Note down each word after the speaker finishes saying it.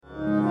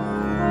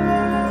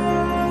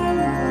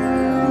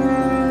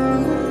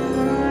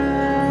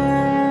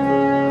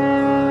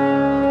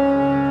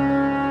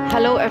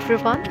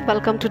everyone,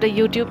 welcome to the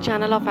YouTube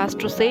channel of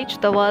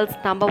AstroSage, the world's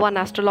 #1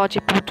 astrology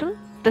portal.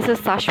 This is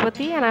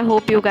Sashwati and I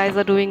hope you guys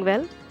are doing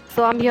well.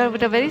 So I'm here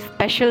with a very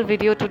special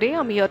video today.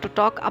 I'm here to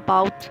talk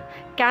about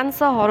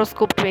Cancer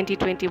Horoscope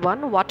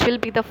 2021, what will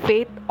be the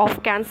fate of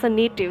Cancer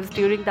natives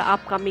during the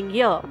upcoming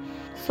year,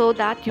 so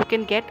that you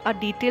can get a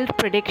detailed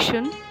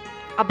prediction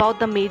about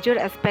the major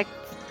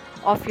aspects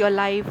of your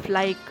life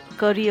like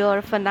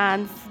career,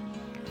 finance,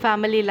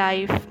 family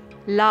life,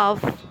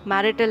 love,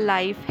 marital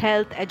life,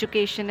 health,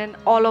 education, and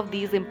all of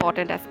these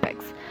important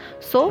aspects.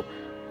 So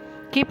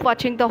keep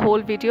watching the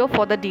whole video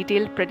for the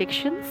detailed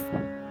predictions.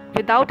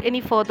 Without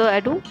any further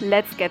ado,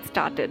 let's get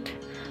started.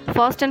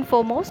 First and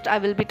foremost, I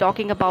will be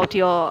talking about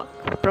your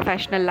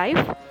professional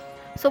life.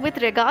 So with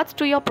regards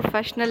to your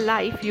professional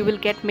life, you will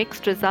get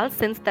mixed results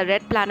since the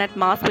red planet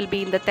Mars will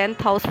be in the 10th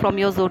house from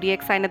your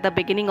zodiac sign at the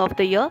beginning of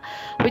the year,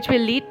 which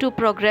will lead to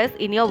progress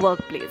in your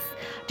workplace.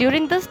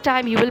 During this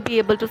time, you will be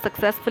able to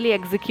successfully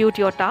execute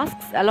your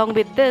tasks. Along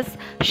with this,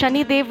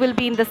 Shani Dev will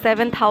be in the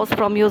 7th house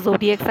from your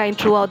zodiac sign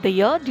throughout the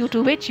year, due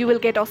to which you will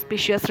get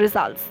auspicious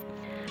results.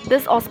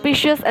 This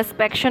auspicious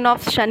aspect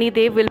of Shani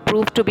Dev will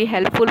prove to be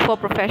helpful for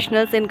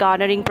professionals in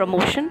garnering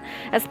promotion,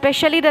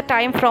 especially the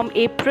time from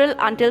April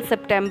until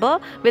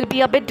September will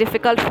be a bit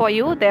difficult for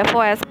you.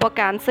 Therefore, as per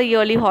Cancer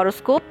yearly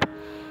horoscope,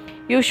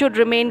 you should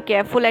remain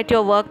careful at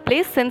your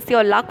workplace since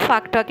your luck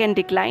factor can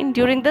decline.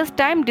 During this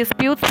time,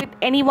 disputes with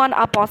anyone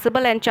are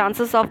possible and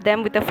chances of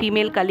them with a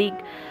female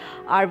colleague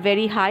are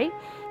very high.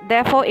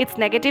 Therefore, its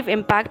negative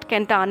impact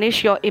can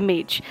tarnish your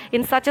image.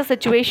 In such a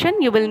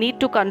situation, you will need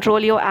to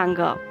control your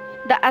anger.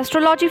 The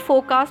astrology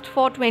forecast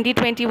for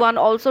 2021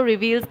 also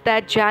reveals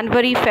that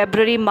January,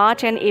 February,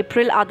 March and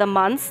April are the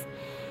months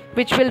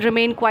which will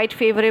remain quite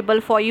favorable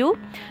for you.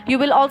 You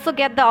will also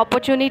get the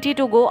opportunity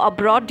to go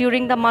abroad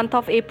during the month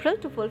of April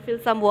to fulfill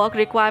some work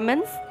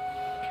requirements.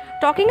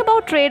 Talking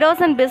about traders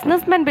and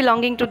businessmen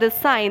belonging to this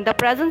sign, the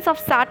presence of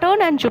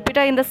Saturn and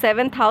Jupiter in the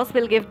 7th house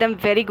will give them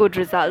very good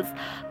results.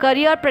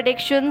 Career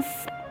predictions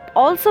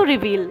also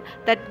reveal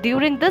that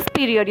during this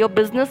period your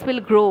business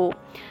will grow.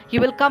 You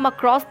will come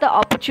across the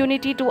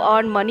opportunity to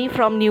earn money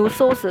from new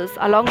sources.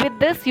 Along with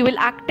this, you will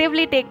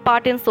actively take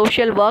part in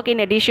social work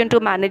in addition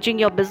to managing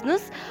your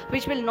business,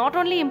 which will not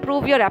only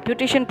improve your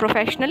reputation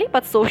professionally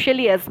but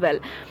socially as well.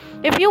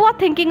 If you are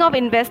thinking of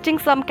investing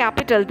some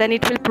capital, then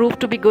it will prove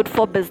to be good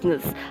for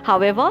business.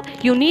 However,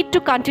 you need to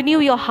continue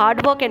your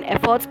hard work and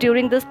efforts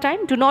during this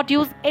time. Do not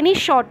use any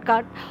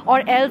shortcut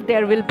or else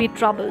there will be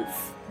troubles.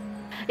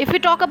 If we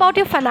talk about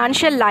your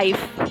financial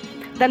life,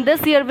 then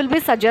this year will be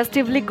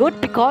suggestively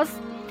good because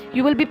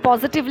you will be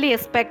positively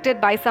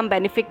affected by some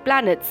benefic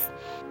planets.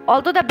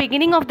 Although the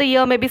beginning of the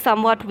year may be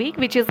somewhat weak,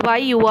 which is why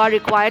you are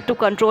required to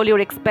control your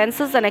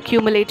expenses and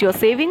accumulate your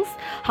savings.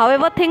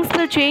 However, things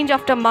will change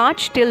after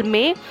March till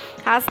May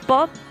as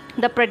per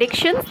the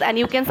predictions, and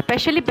you can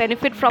specially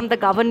benefit from the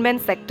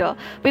government sector.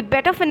 With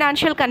better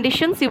financial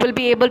conditions, you will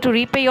be able to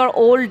repay your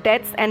old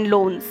debts and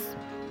loans.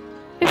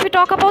 If we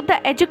talk about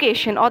the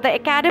education or the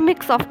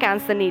academics of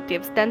Cancer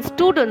natives, then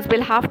students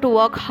will have to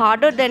work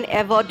harder than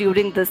ever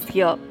during this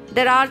year.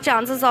 There are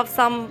chances of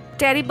some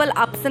terrible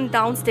ups and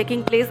downs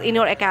taking place in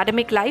your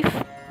academic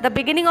life. The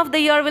beginning of the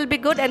year will be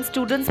good and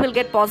students will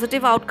get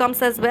positive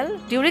outcomes as well.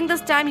 During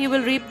this time, you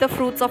will reap the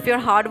fruits of your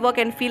hard work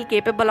and feel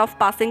capable of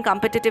passing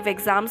competitive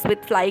exams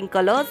with flying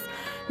colors.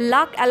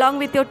 Luck along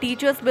with your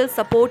teachers will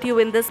support you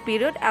in this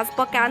period. As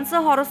per Cancer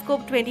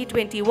Horoscope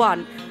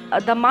 2021,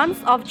 the months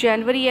of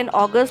January and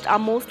August are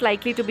most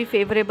likely to be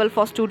favorable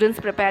for students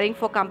preparing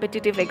for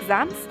competitive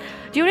exams.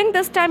 During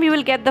this time, you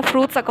will get the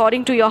fruits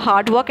according to your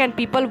hard work and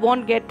people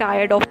won't get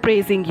tired of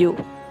praising you.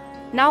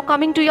 Now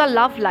coming to your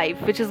love life,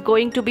 which is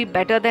going to be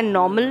better than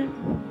normal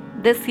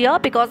this year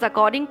because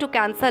according to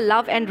Cancer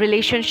love and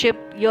relationship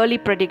yearly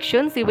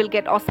predictions, you will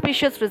get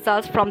auspicious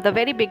results from the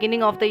very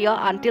beginning of the year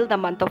until the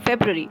month of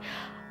February.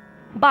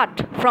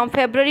 But from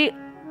February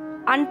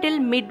until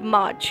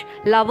mid-March,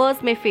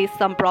 lovers may face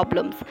some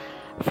problems.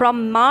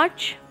 From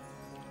March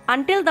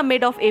until the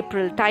mid of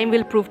April, time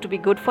will prove to be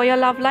good for your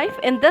love life.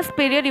 In this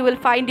period, you will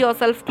find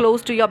yourself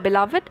close to your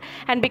beloved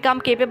and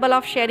become capable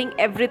of sharing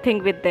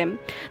everything with them.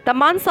 The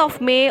months of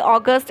May,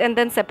 August and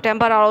then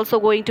September are also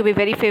going to be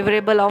very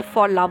favorable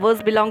for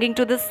lovers belonging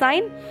to this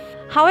sign.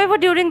 However,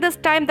 during this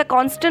time, the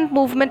constant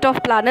movement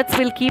of planets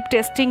will keep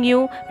testing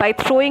you by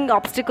throwing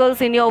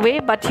obstacles in your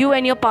way, but you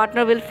and your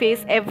partner will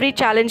face every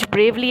challenge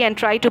bravely and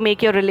try to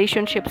make your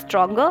relationship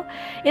stronger.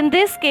 In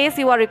this case,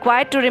 you are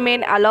required to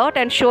remain alert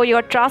and show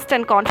your trust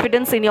and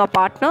confidence in your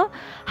partner.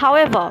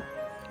 However,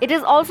 it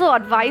is also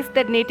advised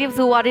that natives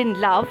who are in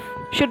love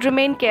should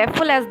remain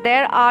careful as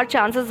there are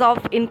chances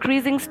of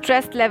increasing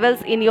stress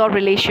levels in your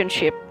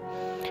relationship.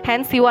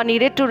 Hence, you are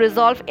needed to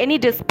resolve any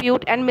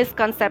dispute and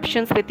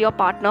misconceptions with your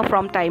partner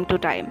from time to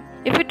time.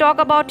 If we talk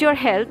about your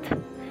health,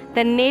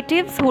 The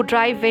natives who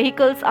drive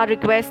vehicles are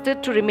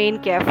requested to remain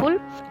careful,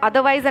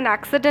 otherwise an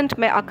accident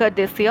may occur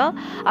this year.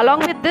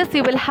 Along with this,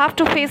 you will have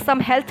to face some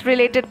health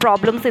related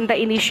problems in the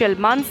initial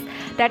months,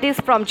 that is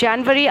from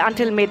January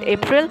until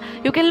mid-April.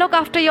 You can look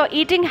after your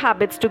eating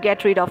habits to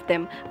get rid of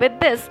them. With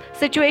this,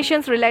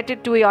 situations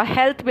related to your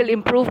health will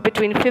improve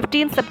between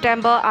 15th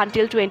September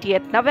until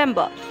 20th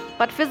November.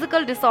 But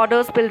physical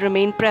disorders will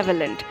remain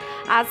prevalent.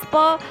 As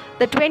per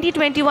the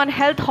 2021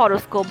 health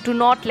horoscope, do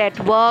not let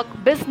work,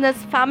 business,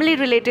 family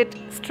related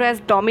stress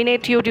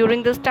dominate you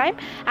during this time,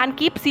 and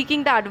keep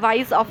seeking the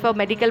advice of a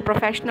medical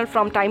professional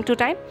from time to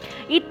time.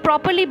 Eat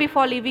properly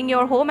before leaving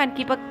your home and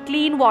keep a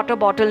clean water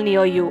bottle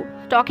near you.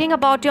 Talking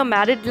about your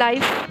married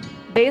life,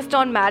 based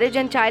on marriage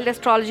and child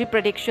astrology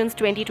predictions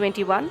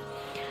 2021,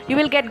 you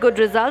will get good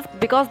results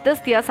because this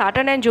year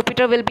Saturn and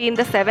Jupiter will be in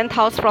the 7th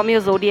house from your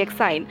zodiac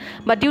sign.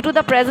 But due to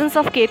the presence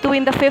of Ketu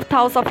in the 5th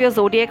house of your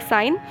zodiac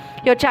sign,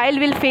 your child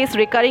will face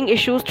recurring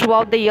issues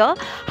throughout the year.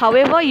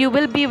 However, you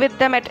will be with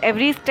them at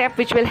every step,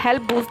 which will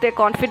help boost their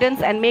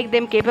confidence and make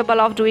them capable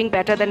of doing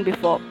better than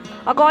before.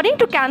 According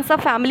to Cancer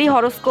Family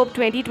Horoscope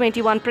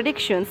 2021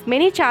 predictions,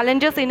 many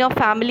challenges in your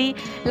family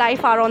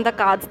life are on the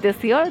cards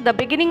this year. The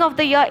beginning of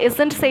the year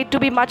isn't said to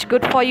be much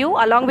good for you.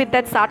 Along with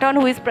that, Saturn,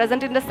 who is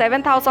present in the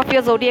 7th house of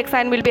your zodiac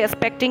sign, will be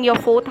aspecting your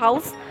 4th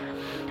house,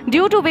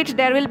 due to which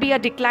there will be a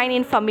decline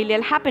in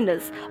familial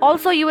happiness.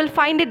 Also, you will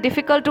find it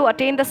difficult to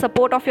attain the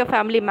support of your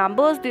family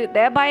members,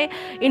 thereby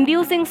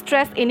inducing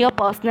stress in your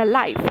personal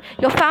life.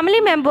 Your family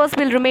members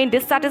will remain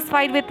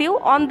dissatisfied with you.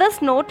 On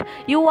this note,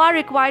 you are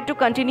required to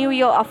continue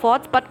your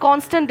efforts, but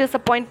constant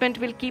disappointment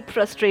will keep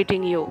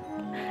frustrating you.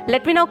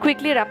 Let me now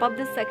quickly wrap up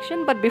this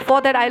section, but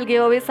before that I'll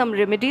give away some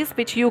remedies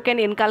which you can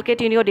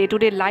inculcate in your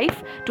day-to-day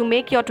life to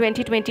make your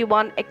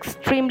 2021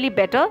 extremely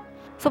better.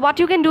 So what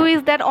you can do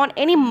is that on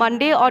any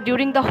Monday or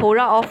during the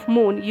Hora of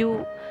Moon,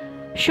 you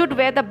should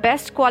wear the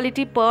best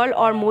quality pearl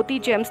or moti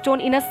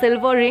gemstone in a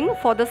silver ring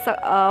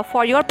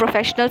for your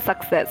professional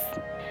success.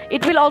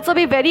 It will also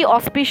be very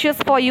auspicious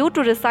for you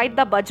to recite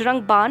the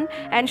Bajrang Ban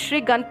and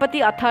Shri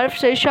Ganpati Atharv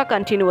Shirsha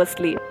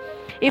continuously.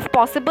 If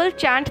possible,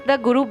 chant the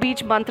Guru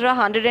Bij mantra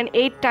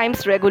 108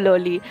 times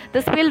regularly.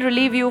 This will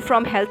relieve you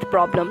from health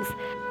problems.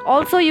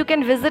 Also, you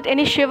can visit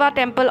any Shiva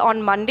temple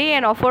on Monday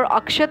and offer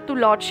Akshat to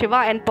Lord Shiva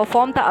and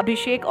perform the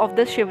Abhishek of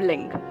the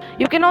Shivling.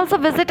 You can also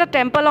visit a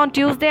temple on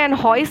Tuesday and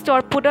hoist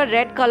or put a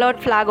red colored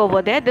flag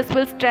over there. This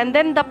will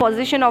strengthen the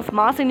position of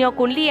Mars in your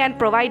Kundli and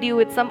provide you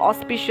with some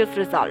auspicious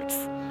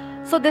results.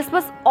 So this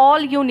was all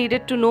you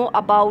needed to know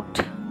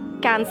about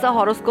Cancer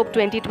Horoscope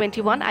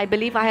 2021. I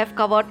believe I have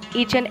covered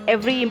each and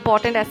every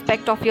important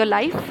aspect of your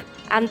life,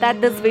 and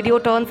that this video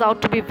turns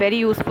out to be very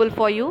useful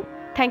for you.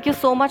 Thank you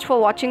so much for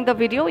watching the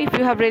video. If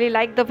you have really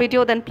liked the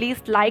video, then please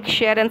like,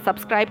 share and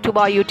subscribe to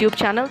our YouTube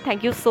channel.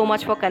 Thank you so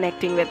much for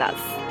connecting with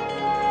us.